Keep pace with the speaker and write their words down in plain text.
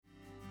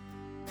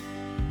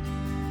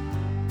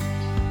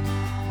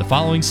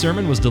following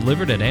sermon was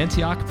delivered at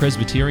Antioch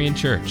Presbyterian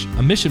Church,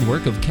 a mission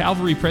work of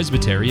Calvary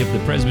Presbytery of the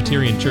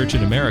Presbyterian Church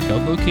in America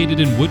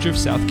located in Woodruff,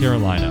 South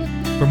Carolina.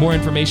 For more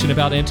information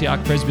about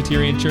Antioch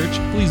Presbyterian Church,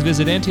 please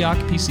visit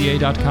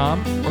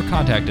antiochpca.com or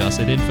contact us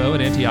at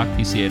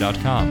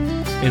info@antiochpca.com.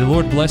 May the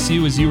Lord bless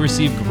you as you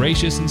receive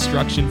gracious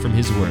instruction from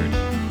His Word.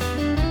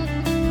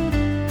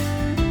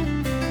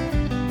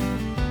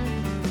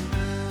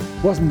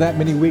 Wasn't that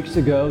many weeks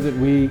ago that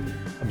we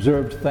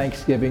observed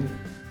Thanksgiving,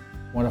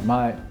 one of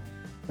my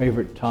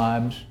favorite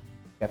times.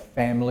 We have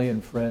family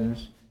and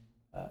friends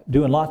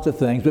doing lots of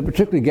things, but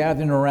particularly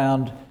gathering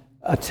around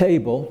a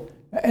table,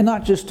 and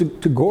not just to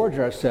gorge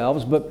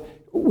ourselves, but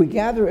we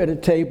gather at a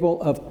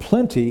table of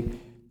plenty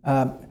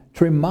to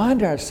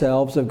remind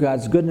ourselves of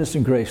God's goodness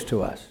and grace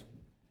to us.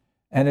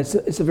 And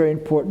it's a very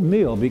important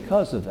meal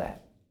because of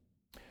that.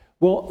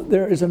 Well,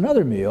 there is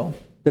another meal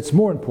that's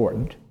more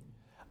important,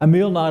 a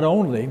meal not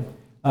only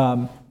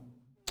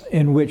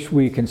in which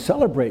we can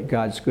celebrate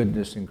God's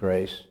goodness and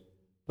grace,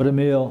 but a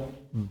meal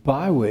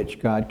by which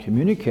God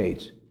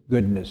communicates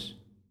goodness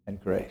and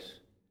grace.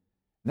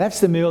 That's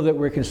the meal that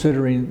we're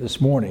considering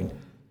this morning,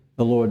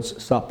 the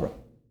Lord's Supper.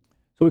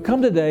 So we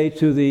come today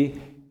to the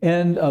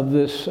end of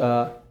this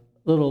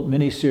little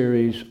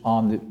mini-series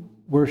on the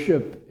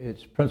worship,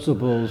 its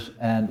principles,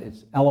 and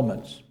its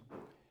elements.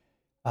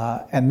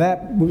 And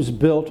that was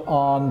built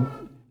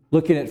on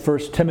looking at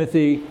 1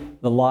 Timothy,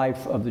 the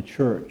life of the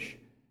church.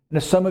 And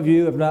if some of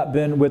you have not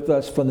been with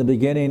us from the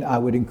beginning, I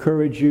would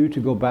encourage you to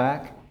go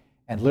back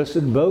and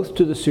listen both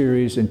to the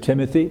series in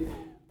Timothy,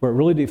 where it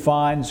really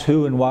defines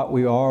who and what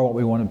we are, what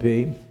we want to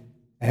be,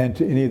 and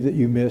to any that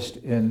you missed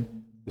in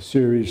the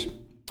series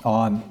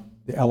on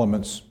the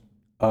elements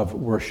of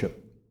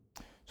worship.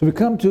 So we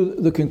come to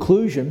the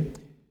conclusion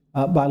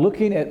by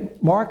looking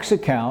at Mark's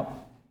account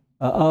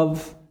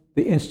of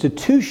the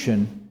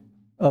institution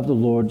of the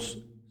Lord's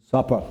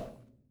Supper.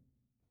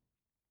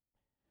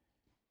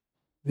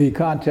 The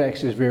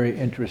context is very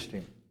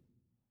interesting.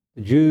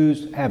 The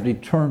Jews have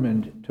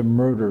determined to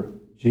murder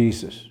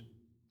Jesus,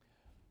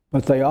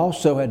 but they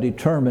also had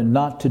determined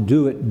not to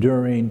do it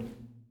during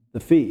the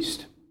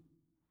feast.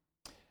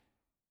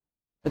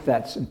 But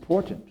that's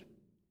important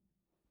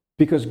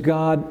because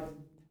God,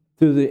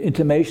 through the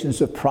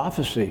intimations of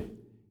prophecy,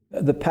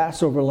 the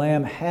Passover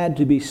lamb had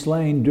to be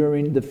slain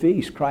during the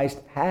feast. Christ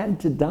had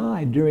to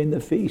die during the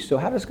feast. So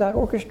how does God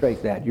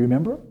orchestrate that? Do you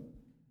remember?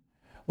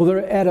 Well,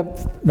 they're at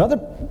another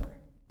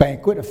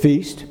banquet, a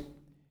feast,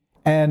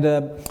 and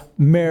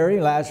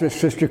Mary, Lazarus'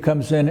 sister,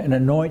 comes in and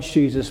anoints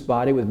Jesus'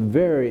 body with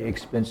very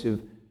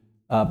expensive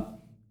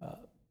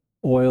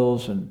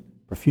oils and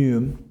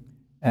perfume.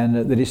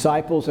 And the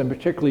disciples, and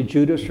particularly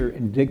Judas, are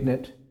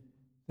indignant,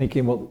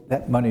 thinking, well,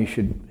 that money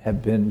should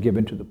have been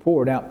given to the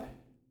poor. Now,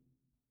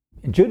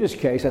 in Judas'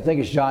 case, I think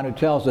it's John who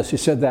tells us he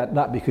said that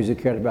not because he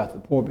cared about the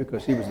poor,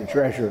 because he was the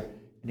treasurer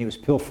and he was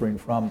pilfering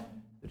from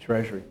the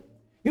treasury.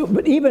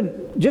 But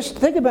even just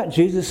think about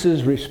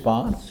Jesus'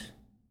 response.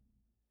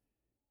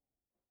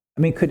 I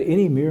mean, could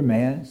any mere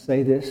man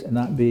say this and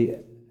not be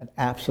an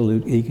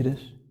absolute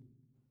egotist?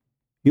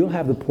 You'll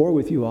have the poor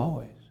with you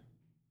always,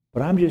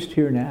 but I'm just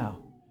here now,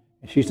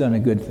 and she's done a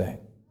good thing.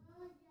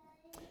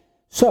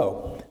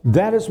 So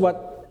that is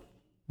what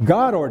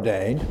God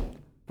ordained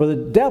for the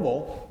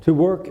devil to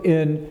work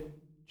in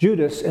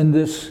Judas in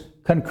this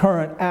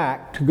concurrent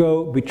act to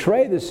go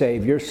betray the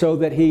Savior so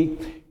that he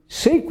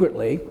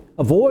secretly,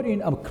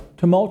 avoiding a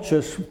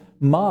tumultuous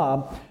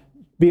mob,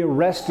 be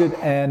arrested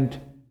and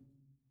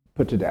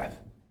put to death.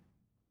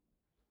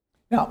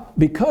 Now,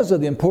 because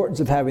of the importance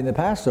of having the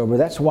Passover,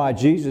 that's why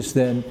Jesus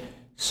then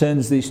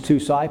sends these two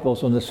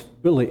disciples on this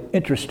really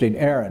interesting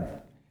errand.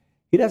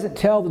 He doesn't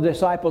tell the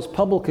disciples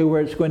publicly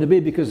where it's going to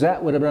be because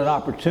that would have been an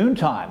opportune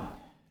time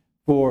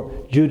for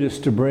Judas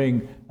to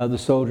bring the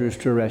soldiers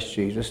to arrest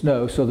Jesus.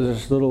 No, so there's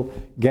this little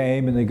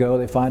game, and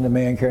they find a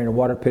man carrying a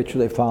water pitcher,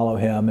 they follow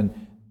him,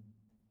 and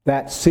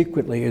that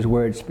secretly is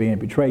where it's being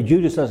betrayed.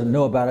 Judas doesn't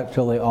know about it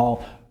until they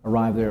all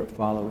arrive there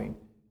following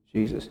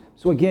Jesus.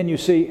 So again, you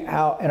see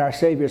how in our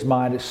Savior's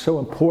mind it's so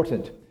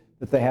important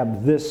that they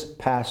have this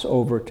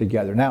Passover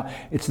together. Now,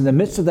 it's in the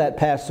midst of that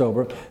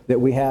Passover that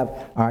we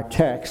have our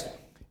text,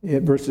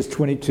 verses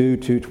 22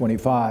 to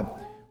 25.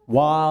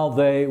 While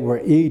they were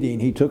eating,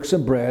 he took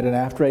some bread, and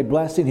after a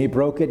blessing, he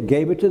broke it,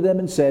 gave it to them,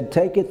 and said,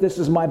 "Take it, this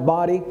is my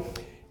body."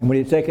 And when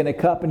he had taken a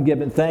cup and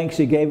given thanks,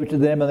 he gave it to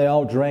them, and they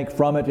all drank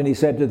from it. And he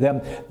said to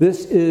them,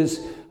 "This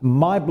is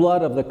my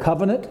blood of the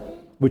covenant,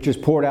 which is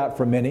poured out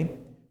for many.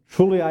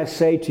 Truly I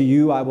say to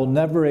you, I will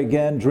never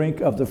again drink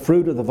of the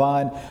fruit of the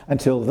vine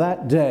until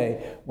that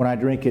day when I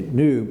drink it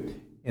new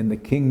in the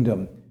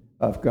kingdom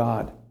of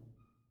God."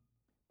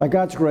 By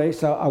God's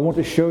grace, I want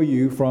to show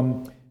you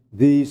from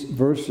these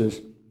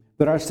verses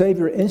that our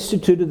Savior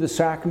instituted the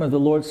sacrament of the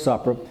Lord's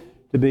Supper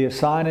to be a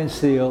sign and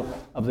seal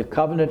of the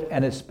covenant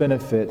and its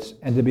benefits,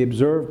 and to be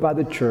observed by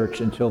the church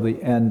until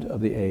the end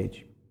of the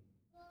age.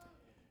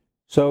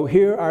 So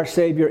here our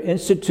Savior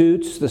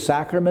institutes the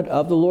sacrament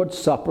of the Lord's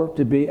Supper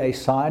to be a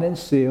sign and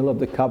seal of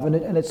the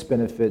covenant and its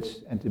benefits,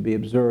 and to be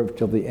observed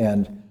till the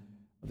end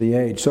of the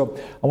age. So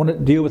I want to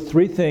deal with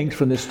three things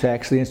from this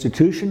text: the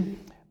institution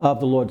of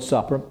the Lord's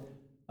Supper,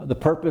 the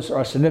purpose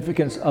or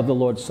significance of the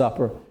Lord's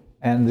Supper,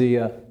 and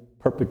the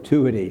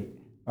perpetuity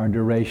or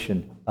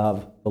duration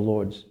of the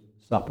Lord's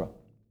Supper.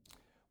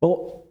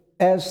 Well,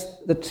 as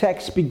the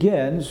text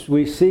begins,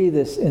 we see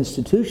this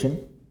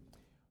institution.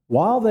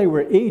 While they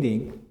were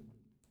eating,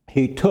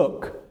 he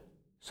took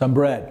some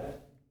bread.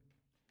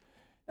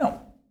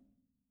 Now,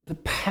 the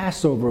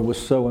Passover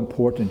was so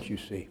important, you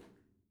see.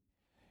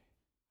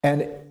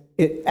 And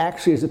it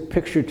actually is a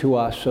picture to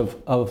us of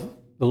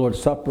the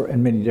Lord's Supper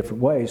in many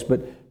different ways.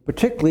 But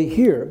particularly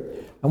here,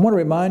 I want to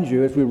remind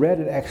you, as we read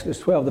in Exodus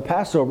 12, the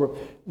Passover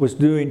was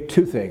doing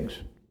two things.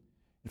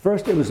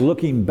 First, it was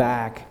looking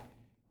back,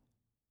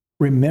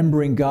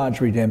 remembering God's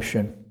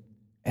redemption.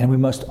 And we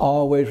must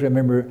always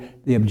remember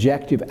the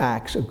objective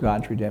acts of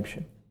God's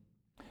redemption.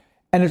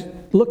 And it's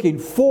looking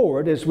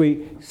forward as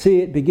we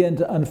see it begin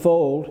to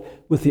unfold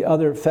with the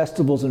other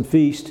festivals and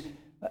feasts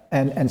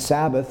and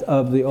Sabbath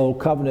of the Old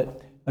Covenant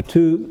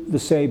to the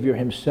Savior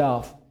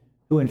himself,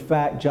 who in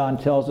fact John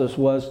tells us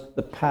was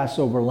the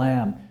Passover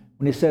lamb.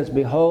 When he says,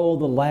 "Behold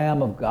the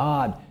Lamb of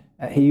God,"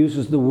 he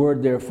uses the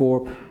word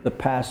therefore, the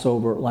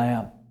Passover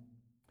lamb.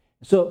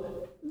 So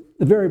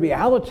the very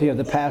reality of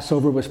the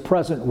Passover was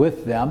present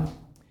with them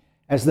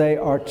as they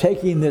are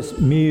taking this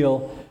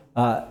meal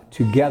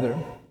together,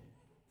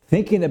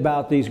 thinking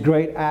about these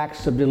great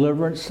acts of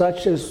deliverance,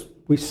 such as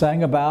we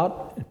sang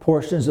about in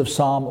portions of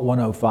Psalm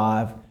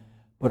 105,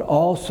 but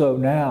also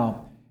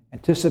now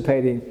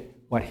anticipating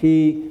what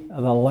he,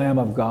 the Lamb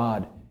of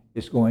God,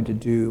 is going to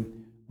do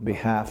on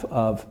behalf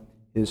of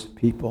his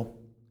people.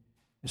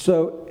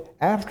 So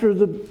after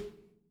the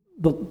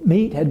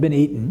meat had been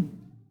eaten,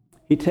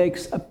 he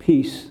takes a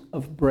piece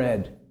of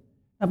bread.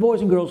 Now,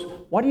 boys and girls,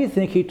 why do you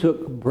think he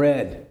took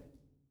bread?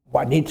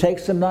 Why didn't he take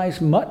some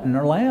nice mutton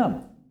or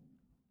lamb?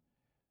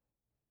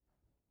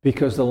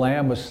 Because the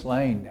lamb was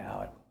slain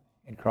now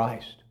in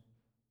Christ.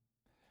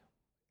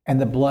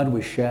 And the blood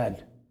was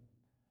shed.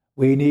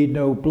 We need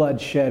no blood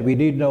shed. We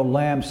need no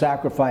lamb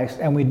sacrificed.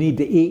 And we need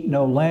to eat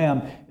no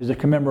lamb as a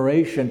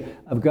commemoration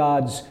of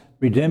God's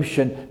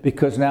redemption,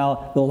 because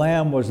now the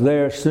lamb was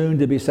there soon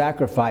to be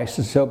sacrificed.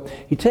 And so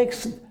he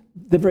takes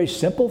the very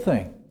simple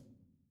thing.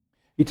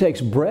 He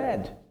takes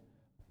bread.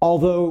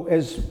 Although,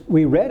 as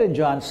we read in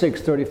John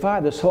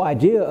 6:35, this whole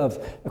idea of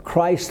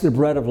Christ, the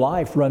bread of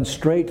life, runs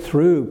straight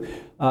through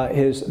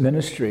his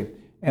ministry.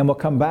 And we'll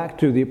come back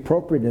to the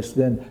appropriateness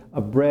then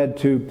of bread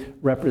to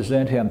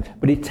represent him.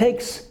 But he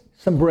takes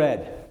some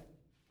bread.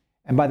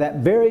 And by that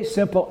very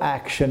simple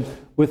action,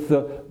 with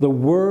the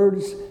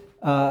words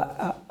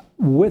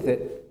with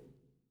it,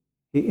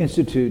 he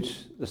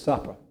institutes the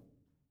supper.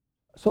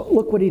 So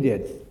look what he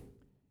did.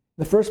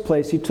 In the first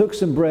place, he took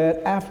some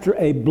bread. After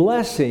a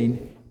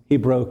blessing, he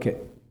broke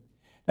it.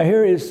 Now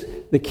here is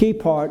the key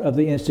part of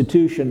the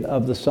institution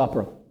of the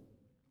supper.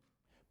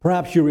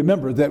 Perhaps you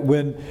remember that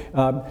when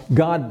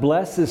God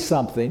blesses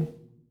something,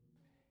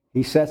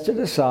 he sets it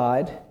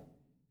aside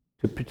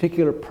to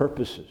particular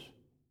purposes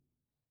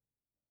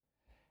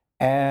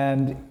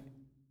and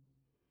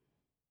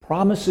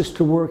promises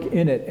to work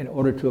in it in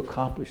order to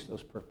accomplish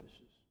those purposes.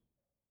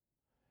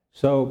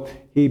 So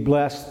he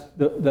blessed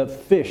the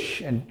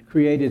fish and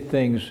created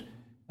things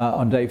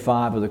on day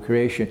 5 of the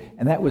creation,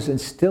 and that was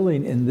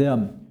instilling in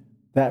them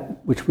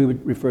that which we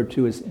would refer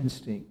to as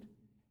instinct.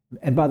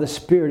 And by the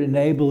Spirit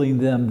enabling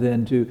them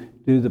then to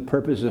do the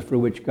purposes for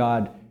which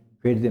God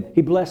created them.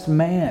 He blessed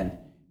man,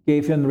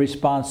 gave him the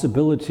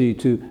responsibility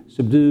to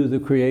subdue the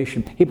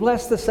creation. He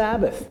blessed the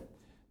Sabbath,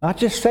 not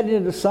just setting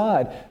it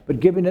aside,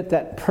 but giving it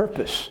that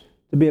purpose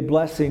to be a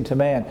blessing to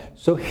man.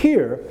 So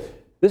here,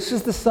 this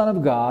is the Son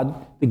of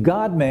God, the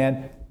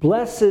God-man,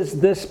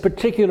 blesses this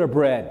particular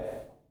bread.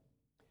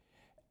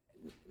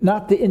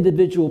 Not the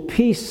individual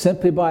piece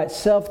simply by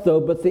itself,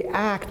 though, but the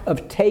act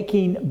of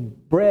taking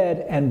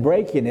bread and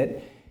breaking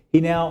it.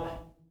 He now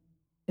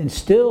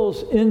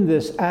instills in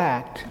this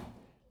act,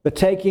 the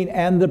taking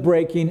and the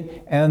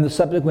breaking and the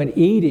subsequent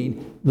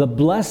eating, the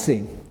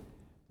blessing,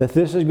 that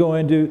this is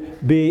going to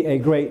be a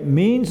great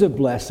means of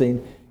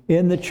blessing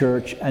in the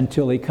church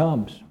until he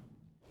comes.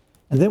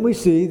 And then we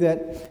see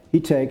that he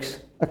takes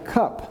a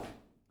cup.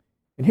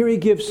 And here he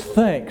gives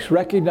thanks,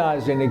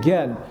 recognizing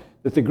again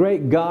that the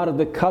great God of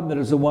the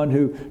covenant is the one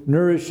who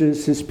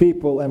nourishes his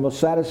people and will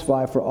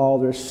satisfy for all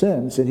their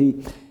sins. And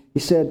he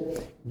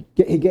said,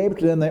 he gave it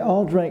to them, they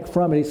all drank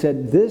from it. He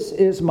said, "This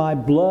is my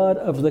blood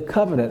of the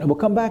covenant." And we'll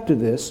come back to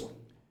this,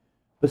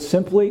 but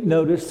simply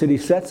notice that he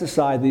sets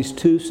aside these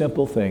two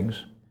simple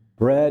things,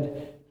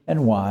 bread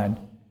and wine,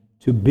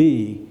 to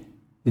be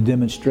the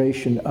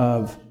demonstration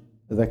of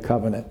the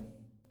covenant.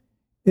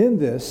 In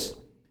this,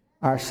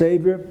 our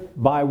Savior,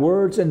 by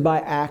words and by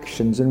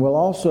actions, and we'll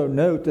also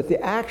note that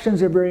the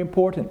actions are very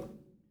important.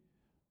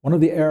 One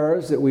of the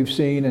errors that we've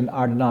seen in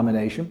our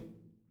denomination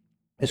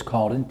is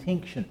called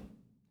intinction.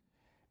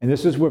 And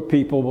this is where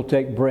people will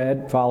take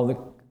bread, follow the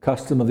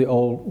custom of the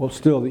old, well,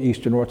 still the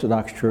Eastern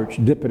Orthodox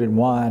Church, dip it in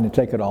wine and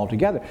take it all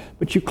together.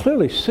 But you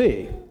clearly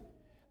see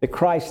that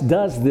Christ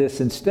does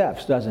this in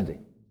steps, doesn't he?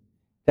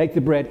 Take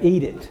the bread,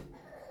 eat it.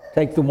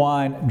 Take the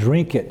wine,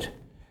 drink it.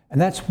 And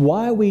that's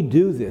why we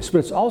do this. But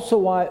it's also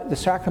why the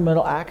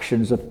sacramental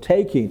actions of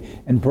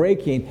taking and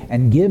breaking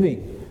and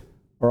giving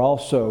are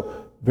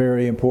also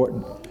very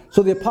important.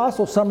 So the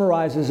apostle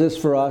summarizes this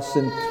for us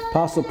in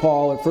Apostle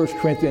Paul in 1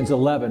 Corinthians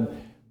 11,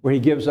 where he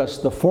gives us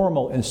the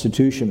formal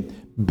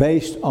institution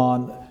based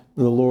on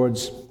the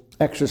Lord's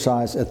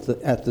exercise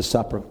at the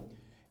supper.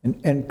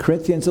 In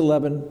Corinthians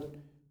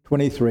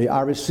 11:23,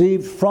 I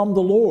received from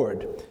the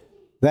Lord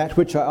that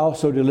which I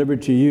also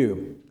delivered to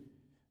you,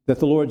 that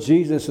the Lord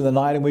Jesus, in the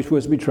night in which he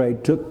was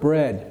betrayed, took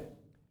bread.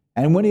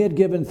 And when he had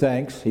given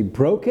thanks, he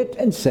broke it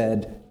and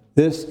said,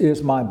 "This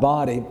is my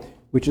body,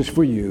 which is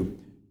for you.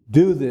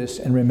 Do this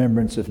in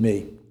remembrance of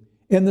me."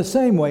 In the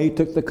same way, he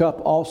took the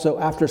cup also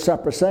after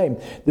supper, saying,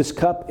 "This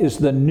cup is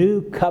the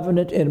new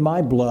covenant in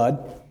my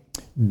blood.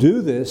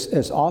 Do this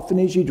as often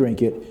as you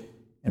drink it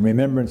in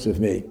remembrance of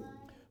me.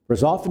 For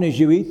as often as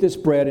you eat this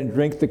bread and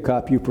drink the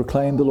cup, you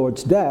proclaim the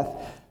Lord's death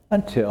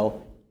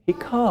until he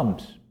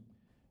comes."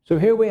 So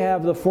here we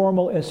have the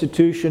formal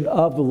institution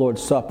of the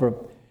Lord's Supper, a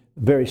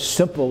very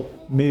simple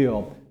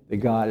meal that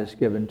God has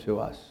given to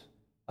us.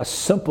 A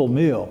simple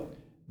meal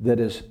that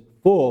is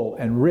full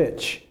and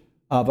rich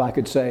of, I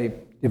could say,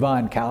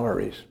 divine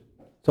calories.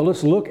 So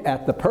let's look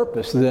at the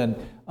purpose then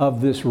of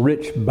this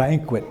rich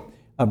banquet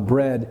of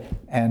bread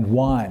and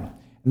wine.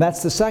 And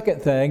that's the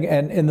second thing.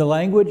 And in the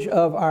language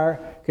of our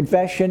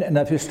confession and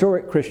of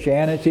historic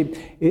Christianity,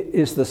 it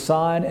is the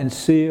sign and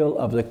seal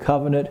of the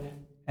covenant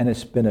and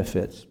its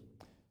benefits.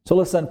 So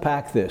let's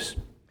unpack this.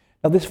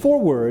 Now, these four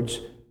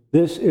words,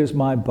 "This is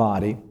my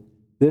body,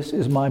 this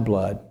is my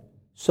blood,"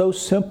 so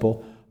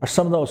simple, are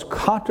some of those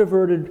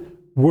controverted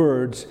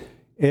words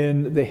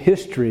in the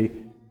history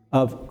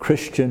of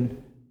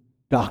Christian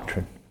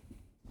doctrine.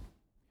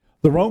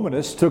 The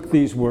Romanists took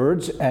these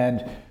words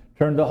and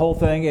turned the whole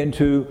thing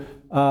into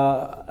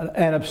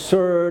an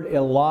absurd,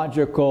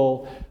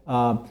 illogical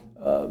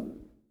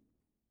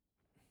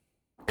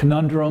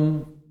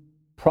conundrum,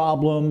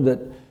 problem that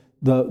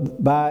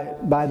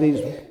by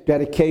these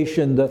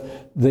dedication,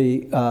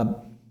 the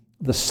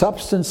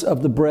substance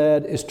of the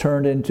bread is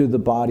turned into the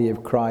body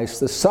of Christ.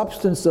 The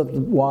substance of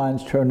the wine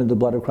is turned into the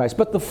blood of Christ.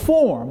 But the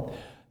form,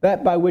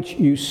 that by which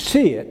you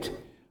see it,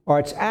 or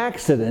its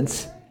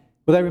accidents,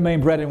 will they remain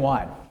bread and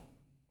wine?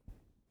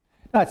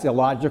 That's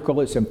illogical.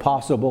 It's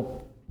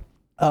impossible.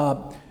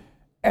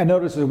 And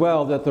notice as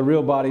well that the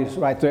real body is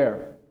right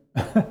there.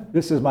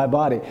 This is my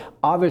body.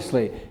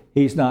 Obviously,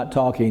 he's not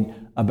talking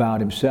about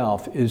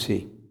himself, is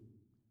he?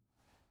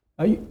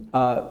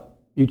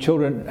 You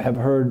children have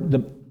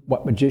heard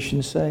what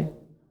magicians say?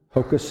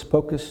 Hocus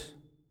pocus.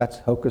 That's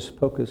hocus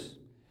pocus.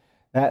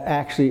 That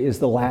actually is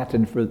the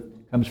Latin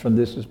comes from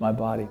 "this is my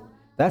body."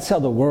 That's how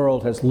the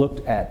world has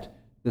looked at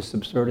this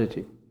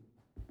absurdity.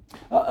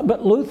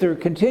 But Luther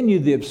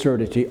continued the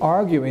absurdity,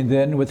 arguing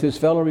then with his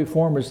fellow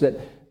reformers that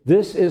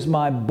this is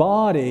my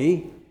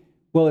body.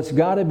 Well, it's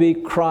got to be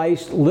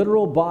Christ's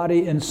literal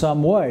body in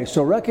some way.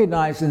 So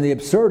recognizing the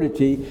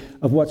absurdity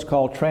of what's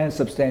called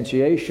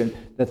transubstantiation,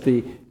 that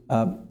the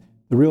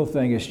real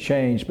thing is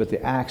changed, but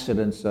the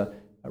accidents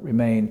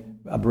remain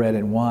bread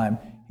and wine,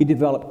 he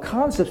developed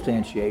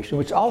consubstantiation,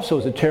 which also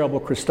is a terrible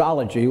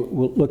Christology.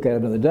 We'll look at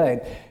it another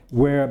day,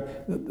 where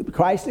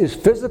Christ is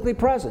physically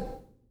present.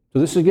 So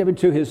this is given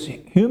to his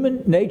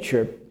human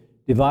nature,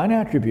 divine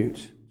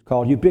attributes. It's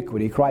called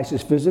ubiquity. Christ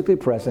is physically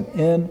present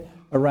in,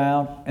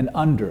 around, and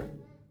under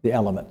the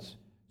elements,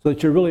 so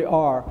that you really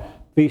are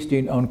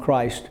feasting on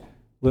Christ's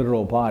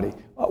literal body.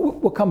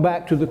 We'll come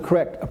back to the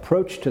correct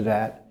approach to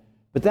that,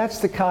 but that's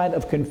the kind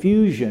of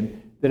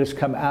confusion that has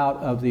come out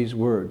of these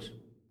words.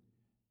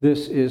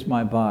 This is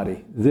my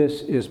body.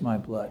 This is my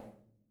blood.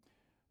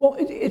 Well,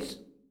 it's,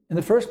 in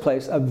the first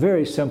place, a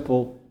very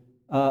simple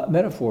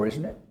metaphor,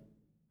 isn't it?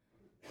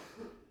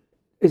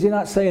 Is he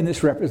not saying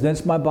this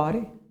represents my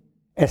body?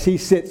 As he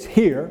sits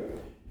here,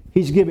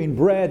 he's giving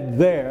bread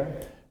there.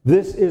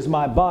 This is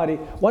my body.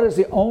 What is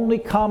the only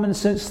common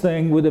sense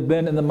thing would have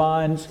been in the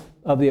minds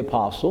of the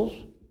apostles?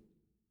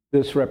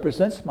 This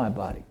represents my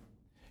body.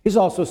 He's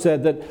also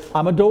said that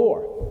I'm a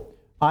door.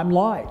 I'm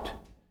light.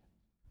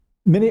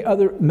 Many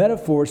other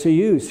metaphors he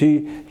used.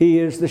 He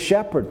is the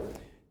shepherd.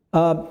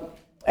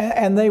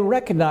 And they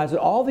recognize that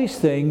all these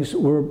things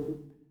were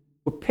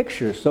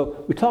pictures.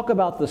 So we talk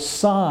about the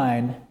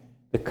sign.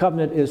 The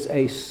covenant is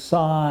a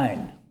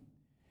sign.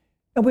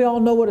 And we all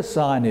know what a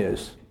sign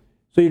is.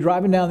 So you're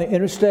driving down the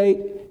interstate.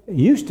 It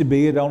used to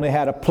be it only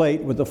had a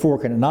plate with a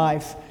fork and a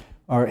knife,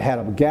 or it had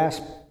a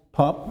gas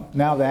pump.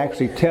 Now they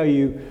actually tell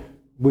you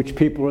which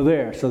people are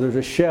there. So there's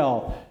a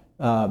Shell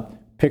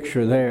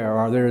picture there,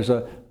 or there's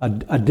a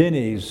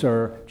Denny's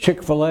or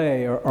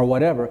Chick-fil-A or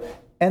whatever.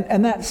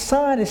 And that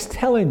sign is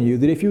telling you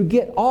that if you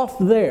get off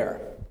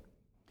there,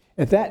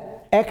 at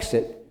that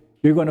exit,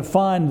 you're going to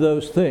find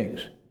those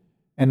things.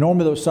 And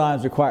normally those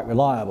signs are quite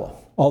reliable.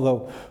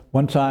 Although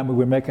one time we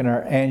were making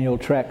our annual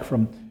trek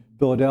from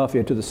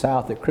Philadelphia to the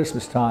south at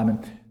Christmas time,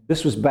 and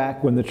this was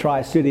back when the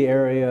Tri-City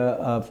area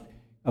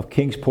of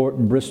Kingsport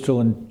and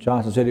Bristol and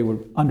Johnson City were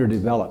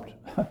underdeveloped.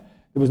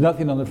 There was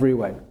nothing on the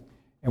freeway.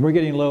 And we're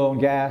getting low on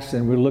gas,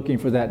 and we're looking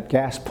for that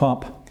gas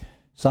pump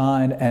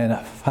sign,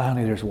 and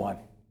finally there's one.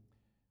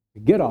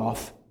 We get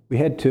off, we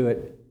head to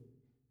it,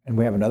 and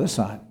we have another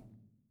sign,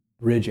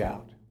 bridge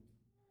out.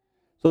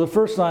 So the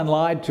first sign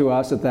lied to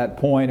us at that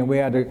point, and we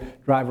had to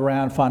drive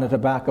around, find a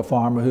tobacco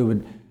farmer who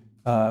would,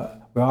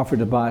 we offered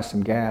to buy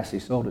some gas. He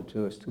sold it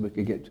to us till we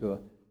could get to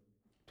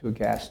a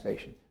gas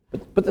station.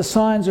 But the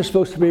signs are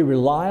supposed to be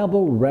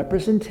reliable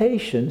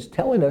representations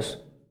telling us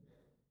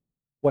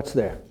what's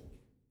there.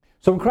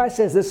 So when Christ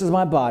says, "This is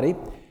my body,"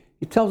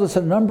 he tells us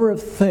a number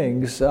of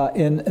things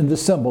in the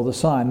symbol, the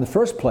sign. In the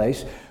first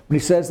place, when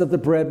he says that the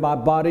bread, my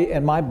body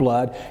and my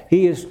blood,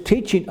 he is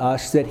teaching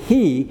us that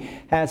he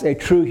has a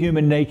true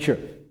human nature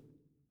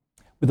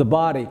with a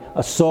body,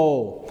 a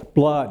soul,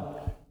 blood,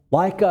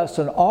 like us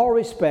in all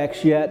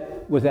respects,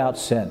 yet without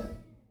sin.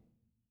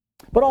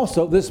 But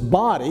also, this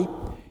body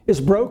is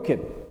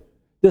broken.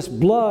 This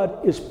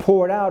blood is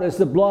poured out as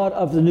the blood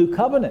of the new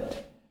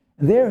covenant.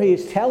 And there he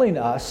is telling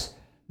us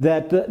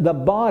that the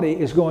body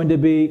is going to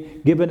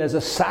be given as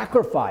a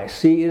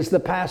sacrifice. He is the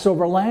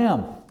Passover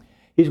lamb.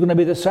 He's going to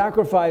be the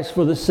sacrifice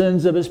for the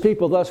sins of his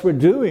people. Thus, we're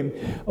doing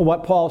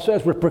what Paul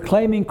says. We're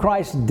proclaiming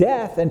Christ's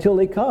death until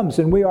he comes.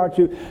 And we are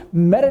to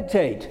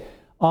meditate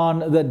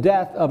on the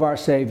death of our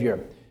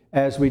Savior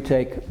as we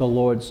take the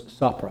Lord's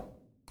Supper.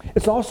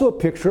 It's also a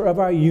picture of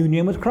our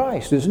union with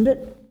Christ, isn't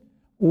it?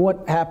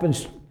 What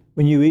happens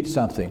when you eat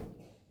something?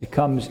 It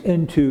comes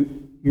into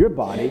your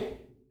body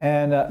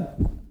and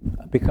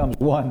becomes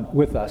one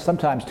with us.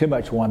 Sometimes too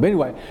much one. But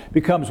anyway,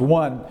 becomes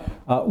one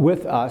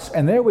with us.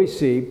 And there we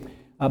see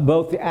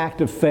both the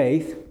act of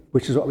faith,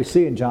 which is what we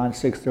see in John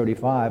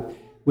 6:35,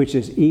 which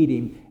is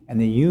eating, and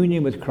the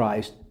union with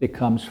Christ that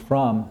comes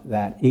from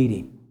that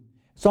eating.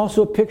 It's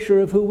also a picture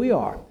of who we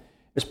are.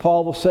 As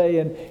Paul will say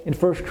in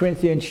 1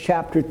 Corinthians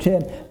chapter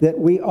 10, that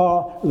we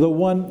are the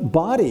one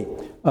body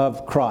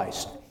of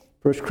Christ.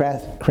 1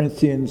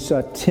 Corinthians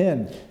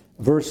 10,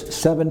 verse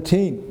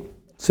 17.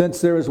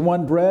 Since there is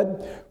one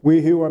bread,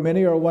 we who are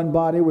many are one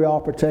body, we all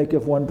partake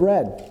of one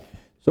bread.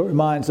 So it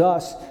reminds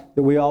us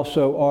that we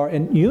also are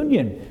in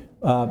union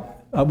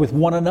with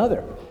one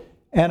another.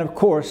 And of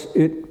course,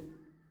 it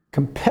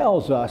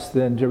compels us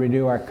then to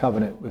renew our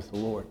covenant with the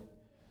Lord.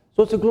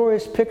 So it's a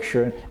glorious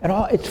picture, and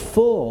it's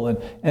full,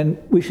 and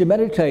we should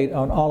meditate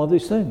on all of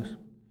these things.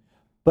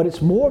 But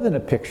it's more than a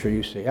picture,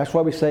 you see. That's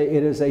why we say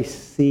it is a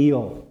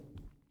seal.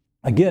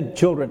 Again,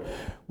 children,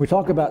 we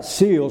talk about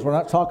seals. We're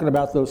not talking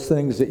about those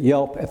things that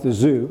yelp at the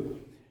zoo.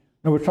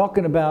 No, we're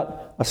talking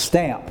about a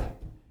stamp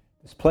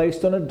that's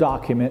placed on a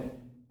document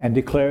and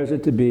declares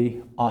it to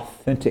be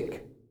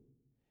authentic.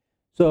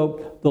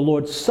 So the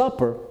Lord's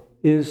Supper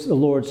is the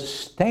Lord's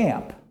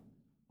stamp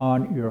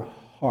on your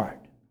heart.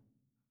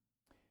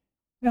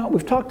 Now,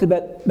 we've talked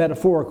about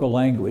metaphorical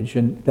language,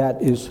 and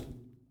that is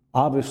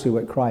obviously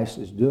what Christ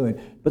is doing.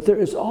 But there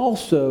is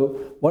also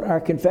what our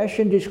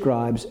confession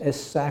describes as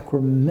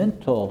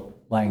sacramental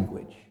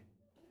language.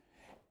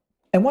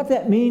 And what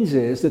that means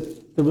is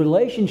that the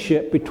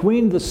relationship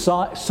between the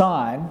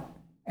sign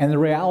and the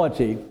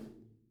reality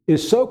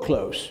is so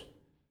close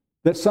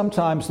that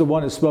sometimes the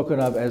one is spoken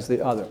of as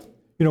the other.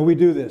 You know, we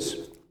do this.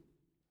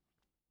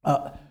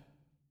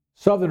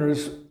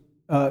 Southerners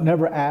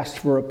never asked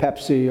for a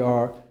Pepsi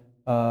or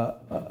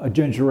a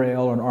ginger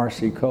ale or an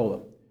RC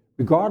Cola.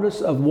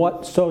 Regardless of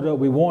what soda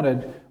we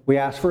wanted, we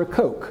asked for a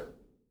Coke.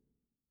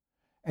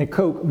 And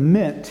Coke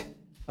meant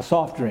a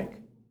soft drink.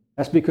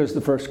 That's because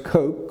the first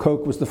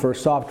Coke was the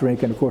first soft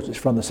drink, and of course it's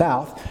from the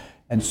South,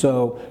 and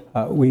so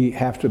we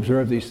have to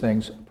observe these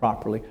things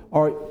properly.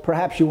 Or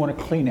perhaps you want a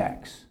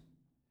Kleenex.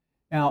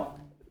 Now,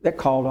 they're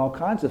called all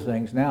kinds of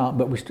things now,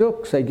 but we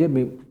still say,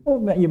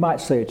 you might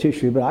say a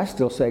tissue, but I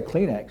still say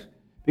Kleenex,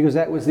 because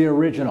that was the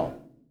original.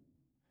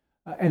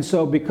 And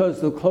so because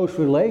the close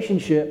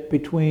relationship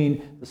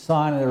between the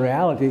sign and the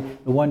reality,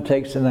 the one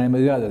takes the name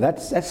of the other.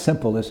 That's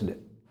simple, isn't it?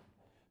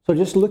 So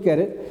just look at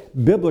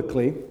it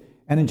biblically.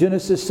 And in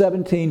Genesis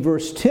 17,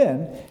 verse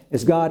 10,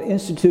 as God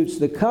institutes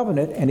the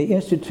covenant and he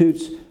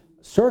institutes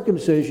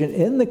circumcision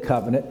in the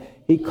covenant,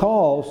 he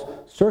calls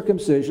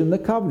circumcision the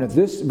covenant.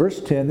 This,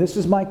 verse 10, this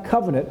is my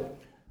covenant,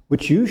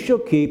 which you shall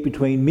keep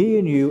between me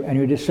and you and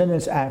your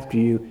descendants after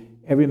you.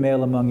 Every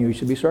male among you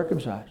shall be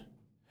circumcised.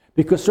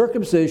 Because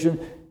circumcision,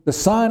 the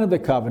sign of the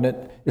covenant,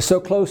 is so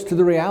close to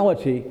the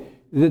reality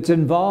that's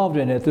involved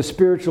in it. The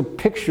spiritual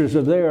pictures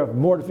are there of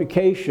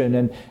mortification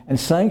and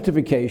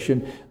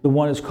sanctification. The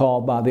one is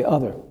called by the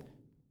other.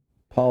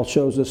 Paul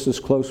shows us this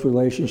close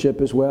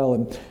relationship as well.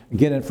 And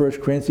again in 1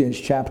 Corinthians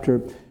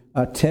chapter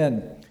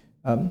 10,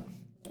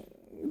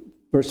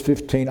 verse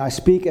 15, I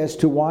speak as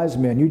to wise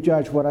men. You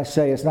judge what I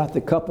say. Is not the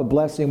cup of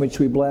blessing which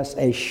we bless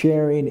a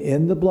sharing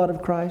in the blood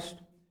of Christ?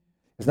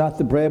 Is not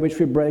the bread which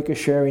we break a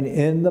sharing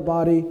in the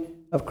body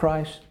of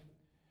Christ?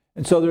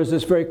 And so there's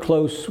this very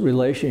close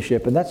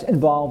relationship, and that's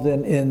involved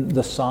in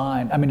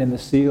the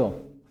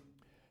seal.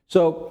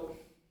 So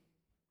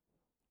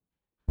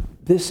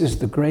this is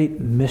the great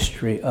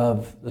mystery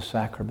of the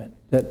sacrament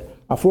that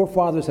our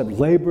forefathers have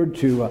labored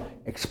to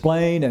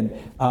explain and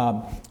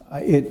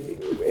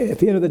At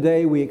the end of the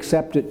day, we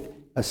accept it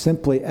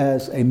simply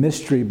as a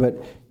mystery,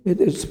 but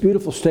it's a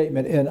beautiful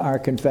statement in our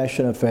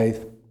confession of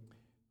faith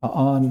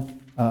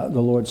on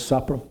the Lord's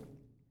Supper.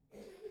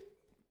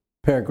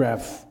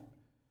 Paragraph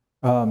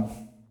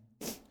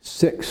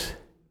 6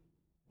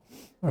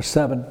 or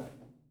 7.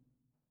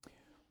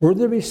 Were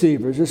the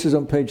receivers, this is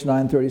on page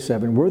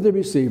 937, were the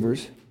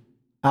receivers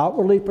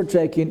outwardly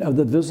partaking of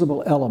the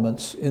visible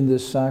elements in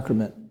this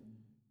sacrament,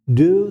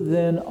 do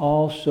then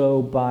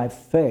also by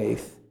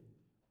faith,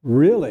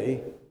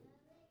 really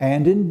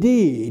and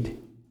indeed,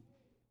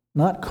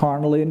 not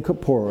carnally and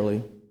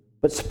corporally,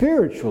 but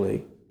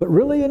spiritually, but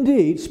really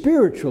indeed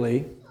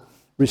spiritually,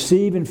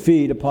 receive and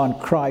feed upon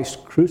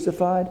Christ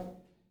crucified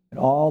and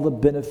all the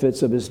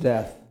benefits of his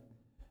death.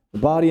 The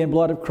body and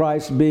blood of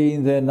Christ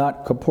being then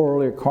not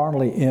corporally or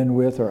carnally in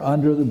with or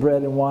under the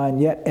bread and wine,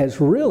 yet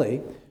as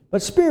really,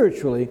 but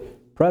spiritually,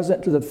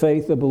 present to the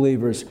faith of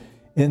believers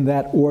in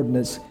that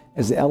ordinance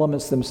as the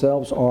elements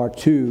themselves are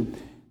to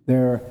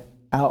their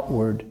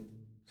outward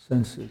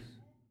senses.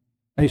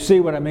 Now you see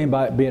what I mean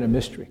by it being a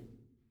mystery.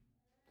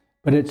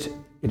 But it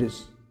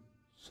is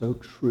so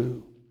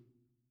true,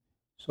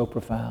 so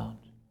profound,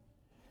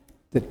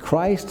 that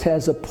Christ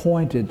has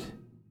appointed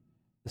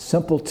the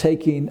simple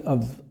taking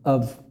of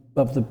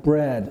the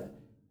bread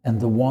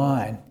and the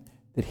wine,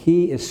 that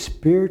he is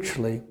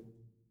spiritually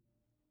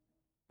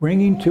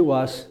bringing to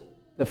us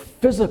the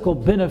physical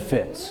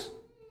benefits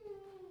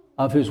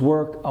of his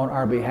work on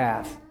our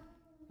behalf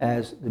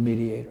as the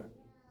mediator.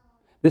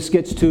 This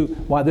gets to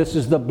why this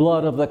is the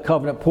blood of the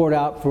covenant poured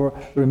out for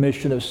the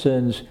remission of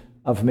sins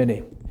of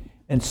many.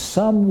 In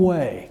some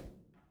way,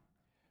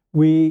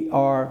 we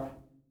are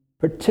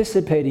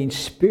participating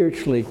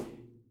spiritually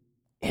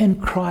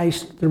in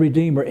Christ the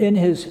Redeemer, in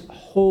his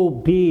whole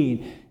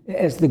being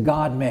as the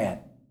God-man.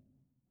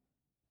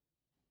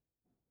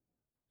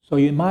 So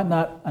you might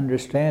not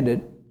understand it.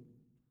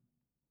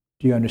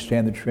 Do you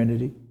understand the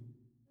Trinity?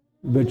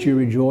 But you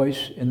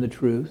rejoice in the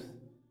truth.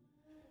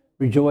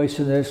 Rejoice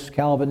in this.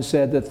 Calvin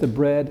said that the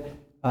bread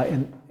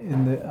in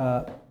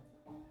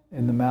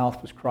the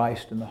mouth was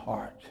Christ in the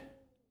heart.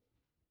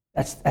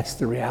 That's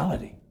the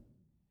reality.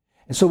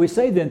 And so we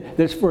say then that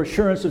it's for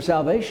assurance of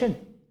salvation.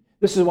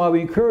 This is why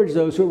we encourage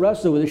those who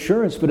wrestle with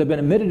assurance but have been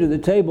admitted to the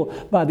table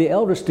by the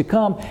elders to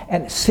come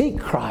and seek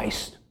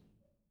Christ.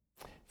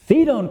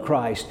 Feed on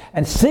Christ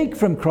and seek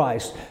from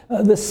Christ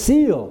the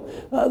seal,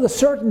 the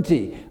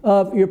certainty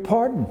of your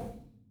pardon.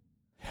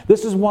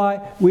 This is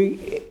why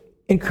we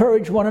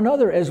encourage one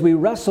another as we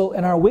wrestle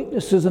in our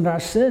weaknesses and our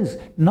sins,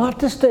 not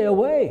to stay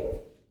away.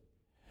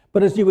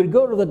 But as you would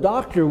go to the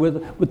doctor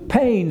with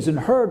pains and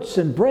hurts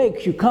and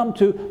breaks, you come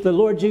to the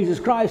Lord Jesus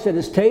Christ at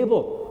his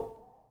table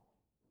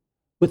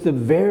with the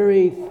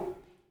very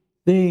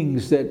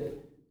things that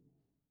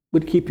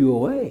would keep you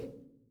away.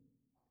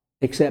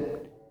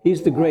 Except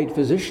he's the great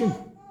physician.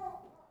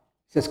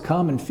 He says,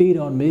 come and feed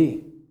on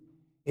me.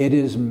 It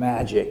is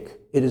magic.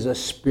 It is a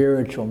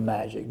spiritual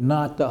magic,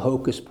 not the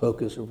hocus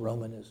pocus of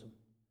Romanism,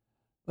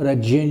 but a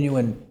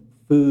genuine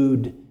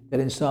food that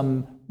in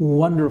some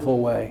wonderful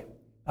way,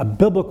 a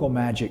biblical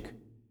magic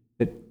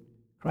that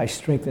Christ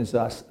strengthens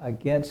us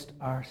against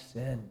our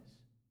sins,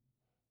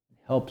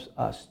 helps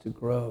us to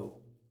grow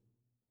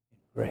in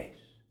grace.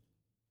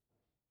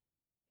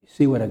 You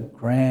see what a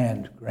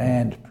grand,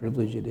 grand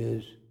privilege it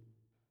is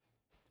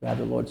to have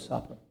the Lord's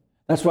Supper.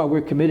 That's why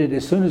we're committed,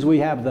 as soon as we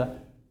have the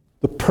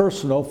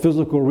personal,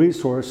 physical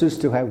resources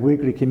to have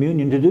weekly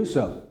communion, to do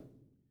so.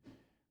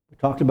 We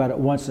talked about it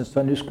once in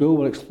Sunday school.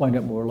 We'll explain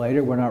it more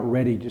later. We're not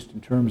ready just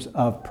in terms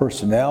of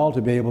personnel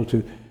to be able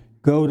to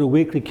go to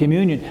weekly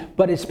communion.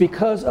 But it's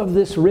because of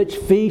this rich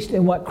feast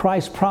and what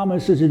Christ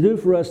promises to do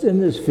for us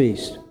in this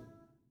feast.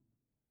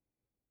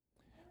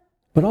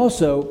 But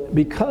also,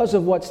 because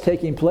of what's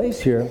taking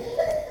place here,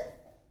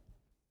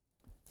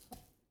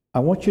 I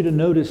want you to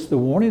notice the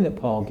warning that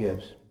Paul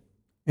gives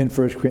in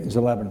 1 Corinthians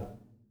 11.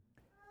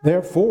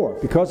 Therefore,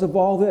 because of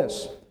all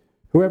this,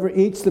 whoever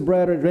eats the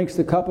bread or drinks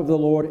the cup of the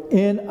Lord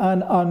in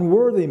an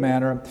unworthy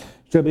manner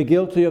shall be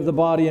guilty of the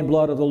body and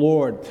blood of the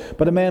Lord.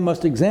 But a man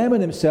must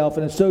examine himself,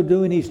 and in so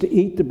doing he's to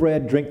eat the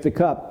bread, drink the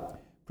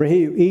cup. For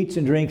he who eats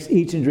and drinks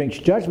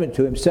judgment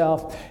to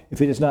himself, if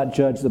he does not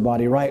judge the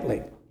body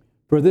rightly.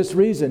 For this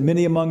reason,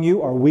 many among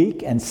you are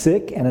weak and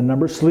sick, and a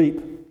number sleep.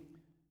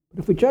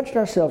 But if we judged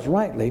ourselves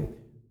rightly,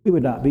 we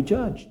would not be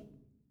judged.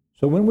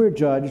 So when we're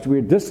judged, we're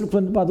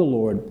disciplined by the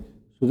Lord,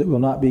 so that we'll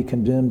not be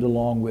condemned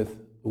along with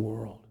the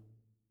world.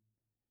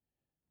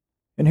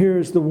 And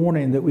here's the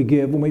warning that we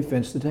give when we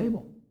fence the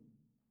table.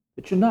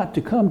 That you're not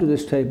to come to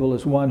this table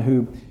as one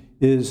who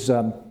is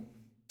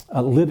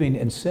living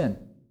in sin.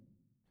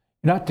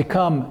 You're not to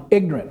come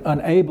ignorant,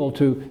 unable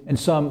to, in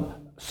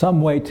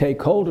some way, take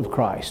hold of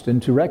Christ,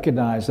 and to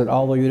recognize that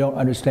although you don't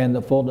understand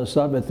the fullness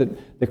of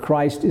it, that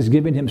Christ is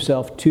giving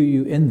himself to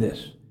you in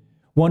this.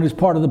 One who's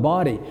part of the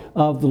body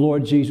of the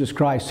Lord Jesus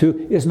Christ,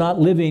 who is not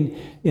living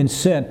in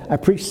sin. I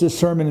preached this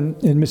sermon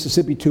in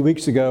Mississippi 2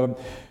 weeks ago.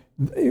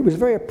 It was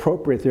very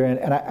appropriate there,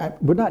 and I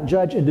would not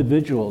judge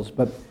individuals,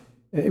 but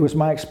it was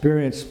my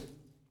experience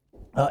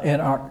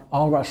in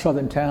all of our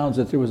southern towns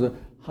that there was a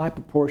high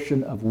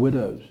proportion of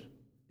widows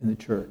in the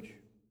church.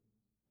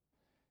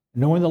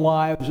 Knowing the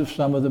lives of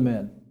some of the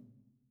men,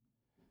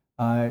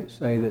 I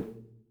say that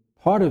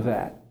part of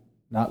that,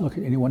 not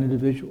looking at any one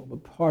individual,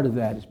 but part of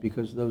that is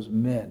because those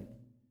men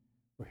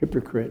were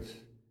hypocrites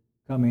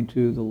coming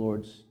to the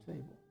Lord's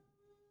table.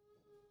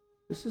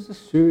 This is a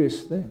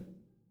serious thing.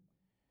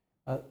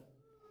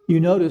 You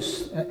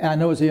notice, I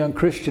know as a young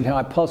Christian how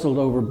I puzzled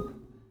over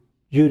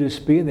Judas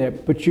being there,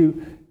 but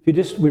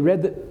we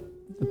read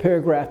the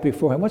paragraph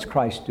before him. What's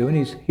Christ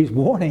doing? He's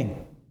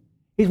warning.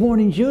 He's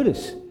warning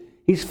Judas.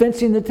 He's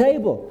fencing the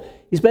table.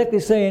 He's basically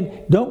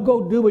saying, don't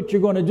go do what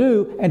you're going to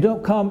do, and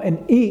don't come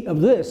and eat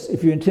of this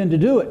if you intend to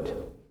do it.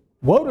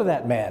 Woe to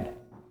that man.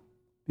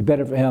 It'd be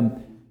better for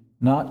him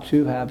not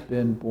to have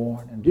been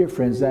born. And dear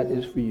friends, that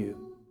is for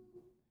you.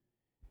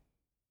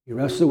 You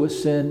wrestle with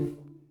sin,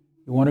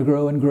 you want to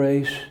grow in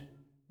grace,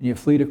 and you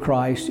flee to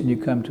Christ and you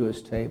come to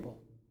his table.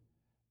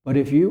 But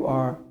if you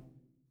are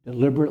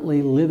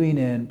deliberately living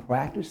in,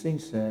 practicing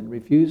sin,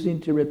 refusing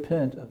to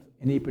repent of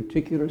any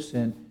particular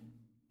sin,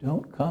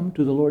 don't come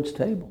to the Lord's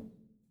table.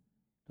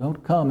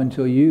 Don't come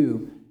until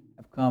you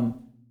have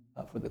come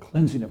for the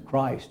cleansing of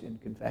Christ in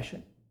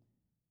confession.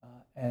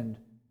 And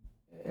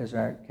as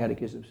our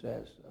catechism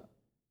says,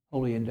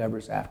 holy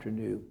endeavors after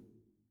new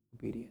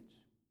obedience.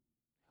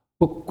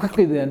 Well,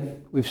 quickly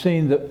then, we've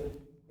seen the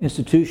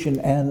institution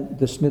and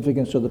the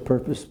significance of the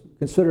purpose.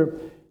 Consider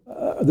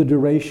the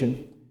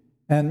duration.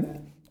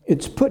 And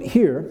it's put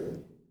here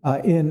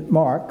in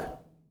Mark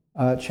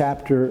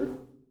chapter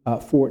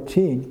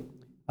 14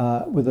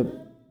 with a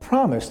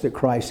promise that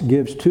Christ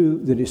gives to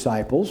the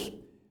disciples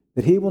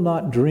that he will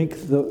not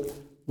drink the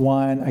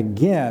wine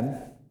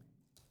again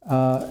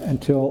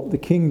until the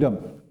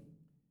kingdom.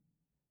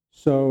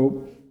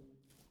 So,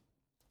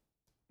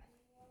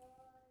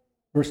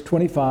 verse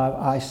 25,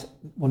 I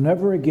will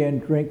never again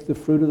drink the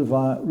fruit of the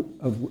vine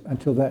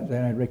until that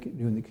day I drink it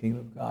new in the kingdom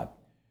of God.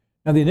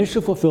 Now, the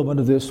initial fulfillment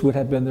of this would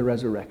have been the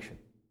resurrection.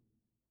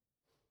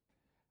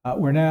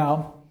 Where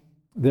now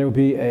there will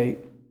be a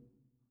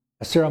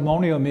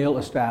ceremonial meal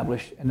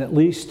established, and at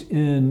least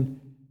in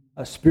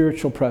a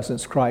spiritual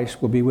presence,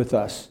 Christ will be with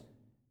us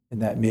in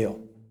that meal.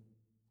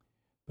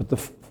 But the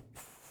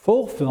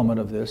fulfillment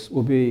of this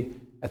will be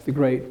at the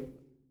great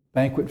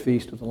banquet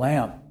feast of the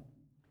Lamb,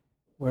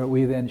 where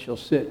we then shall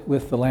sit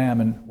with the Lamb,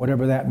 and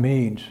whatever that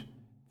means,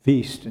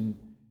 feast and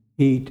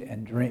eat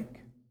and drink.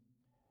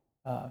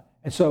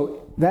 And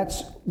so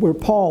that's where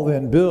Paul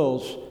then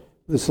builds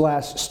this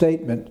last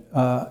statement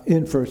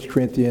in 1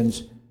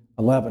 Corinthians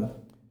 11,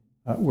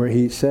 where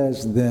he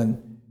says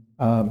then,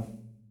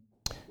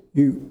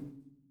 you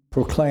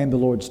proclaim the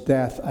Lord's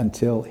death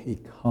until he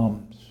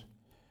comes.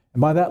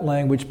 And by that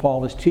language,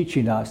 Paul is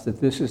teaching us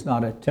that this is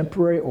not a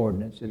temporary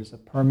ordinance. It is a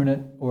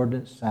permanent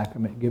ordinance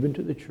sacrament given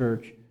to the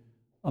church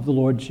of the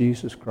Lord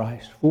Jesus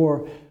Christ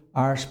for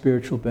our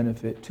spiritual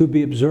benefit, to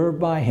be observed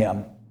by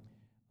him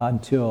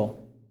until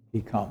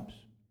he comes.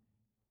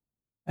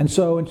 And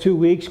so in 2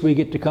 weeks, we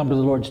get to come to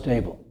the Lord's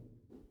table.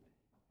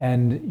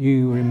 And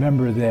you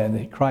remember then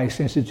that Christ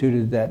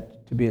instituted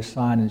that to be a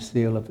sign and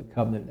seal of the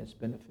covenant and its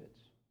benefits.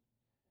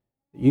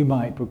 That you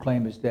might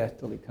proclaim his death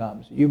till he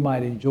comes. You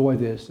might enjoy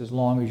this as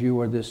long as you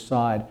are this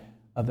side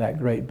of that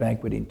great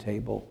banqueting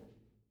table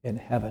in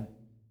heaven.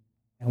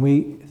 And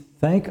we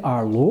thank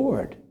our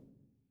Lord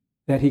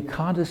that he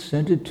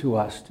condescended to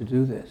us to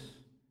do this.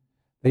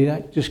 That he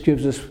not just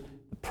gives us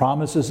the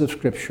promises of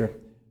Scripture,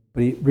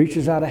 but he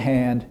reaches out a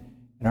hand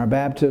in our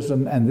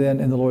baptism and then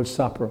in the Lord's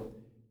Supper.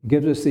 He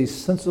gives us these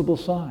sensible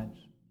signs.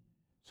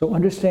 So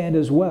understand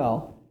as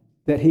well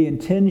that he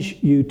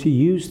intends you to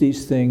use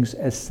these things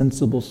as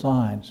sensible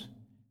signs,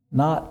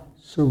 not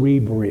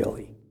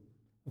cerebrally.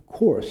 Of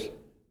course,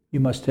 you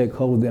must take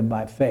hold of them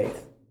by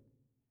faith.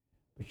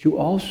 But you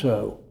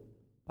also,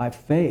 by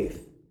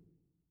faith,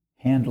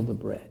 handle the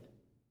bread.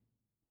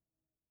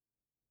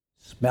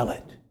 Smell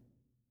it.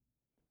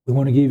 We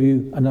want to give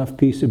you enough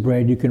piece of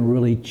bread you can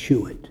really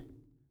chew it.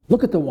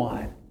 Look at the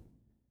wine.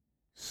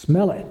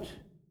 Smell it.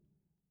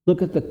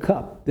 Look at the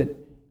cup that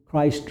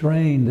Christ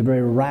drained, the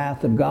very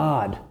wrath of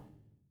God,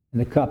 and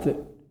the cup that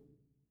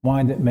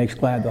wine that makes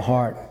glad the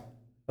heart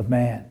of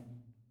man.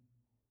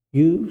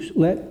 You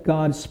let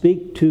God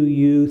speak to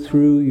you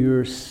through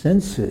your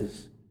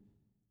senses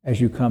as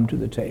you come to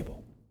the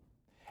table.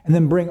 And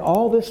then bring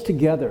all this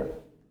together.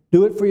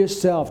 Do it for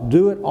yourself.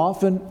 Do it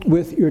often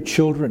with your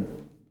children.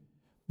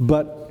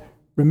 But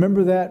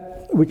remember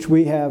that which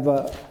we have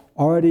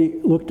already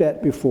looked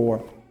at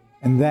before,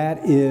 and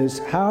that is,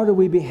 how do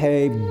we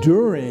behave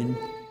during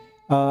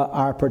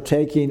our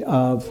partaking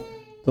of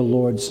the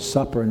Lord's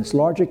Supper? And it's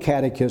larger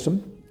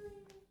catechism.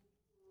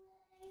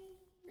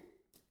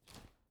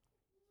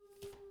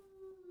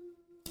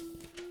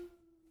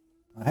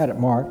 I had it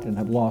marked and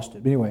I've lost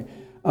it. But anyway,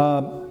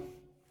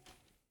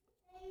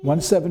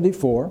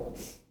 174.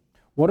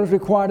 What is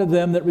required of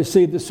them that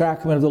receive the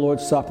sacrament of the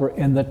Lord's Supper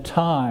in the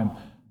time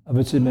of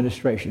its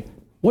administration?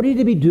 What are you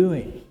to be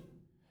doing?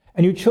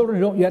 And you children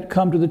who don't yet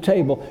come to the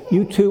table,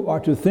 you too are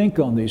to think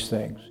on these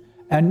things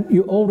And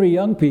you older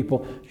young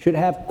people should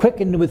have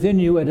quickened within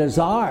you a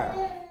desire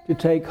to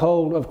take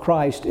hold of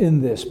Christ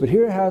in this. But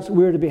here how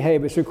we're to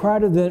behave. It's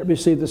required of them that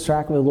receive the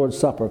sacrament of the Lord's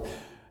Supper.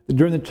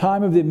 During the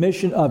time of the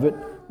admission of it,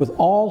 with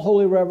all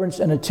holy reverence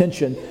and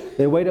attention,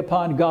 they wait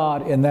upon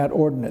God in that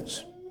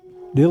ordinance.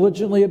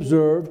 Diligently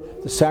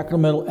observe the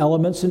sacramental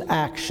elements and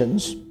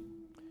actions.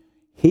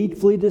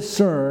 Heedfully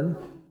discern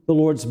the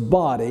Lord's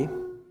body.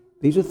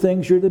 These are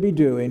things you're to be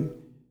doing.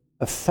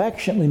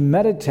 Affectionately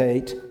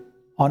meditate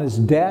on his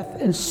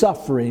death and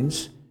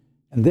sufferings,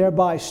 and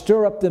thereby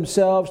stir up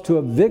themselves to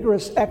a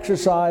vigorous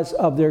exercise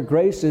of their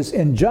graces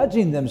in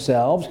judging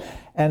themselves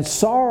and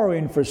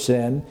sorrowing for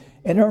sin,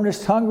 in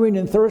earnest hungering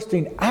and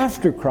thirsting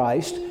after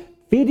Christ,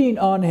 feeding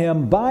on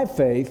him by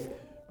faith,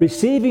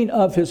 receiving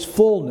of his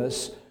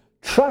fullness,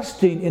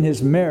 trusting in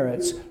his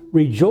merits,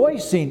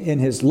 rejoicing in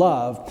his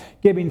love,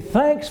 giving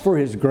thanks for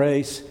his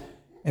grace,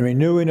 and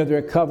renewing of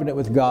their covenant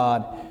with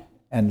God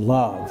and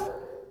love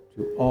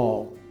to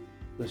all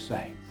the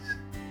saints.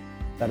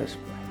 Let us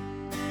pray.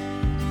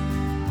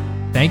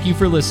 Thank you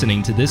for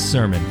listening to this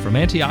sermon from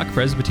Antioch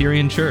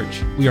Presbyterian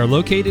Church. We are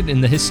located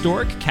in the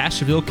historic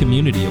Cashville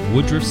community of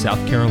Woodruff, South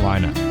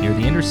Carolina, near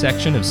the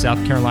intersection of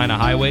South Carolina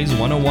Highways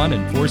 101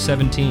 and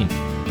 417.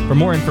 For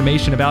more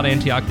information about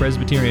Antioch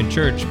Presbyterian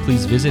Church,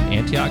 please visit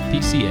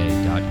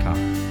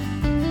antiochpca.com.